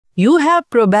You have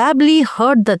probably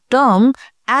heard the term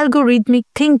algorithmic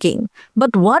thinking,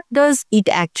 but what does it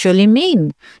actually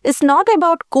mean? It's not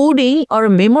about coding or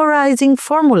memorizing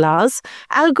formulas.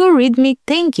 Algorithmic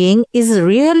thinking is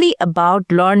really about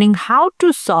learning how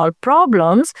to solve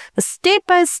problems step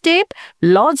by step,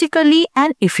 logically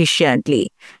and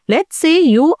efficiently. Let's say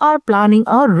you are planning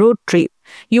a road trip.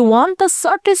 You want the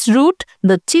shortest route,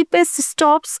 the cheapest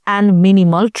stops, and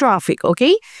minimal traffic,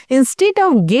 okay? Instead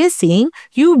of guessing,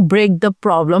 you break the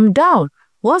problem down.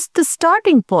 What's the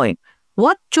starting point?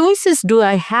 What choices do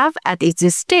I have at each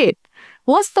step?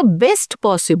 What's the best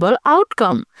possible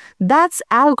outcome? That's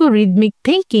algorithmic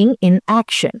thinking in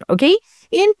action, okay?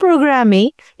 In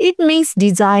programming, it means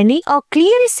designing a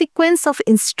clear sequence of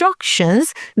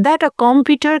instructions that a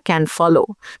computer can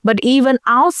follow. But even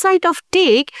outside of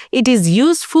tech, it is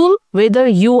useful whether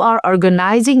you are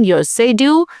organizing your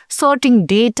schedule, sorting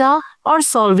data, or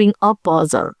solving a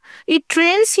puzzle. It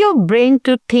trains your brain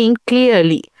to think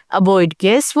clearly, avoid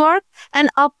guesswork, and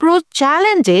approach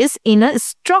challenges in a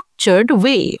structured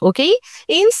way, okay?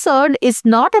 In short, it's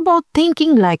not about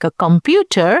thinking like a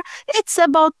computer, it's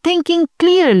about thinking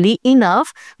clearly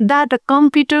enough that a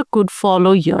computer could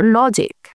follow your logic.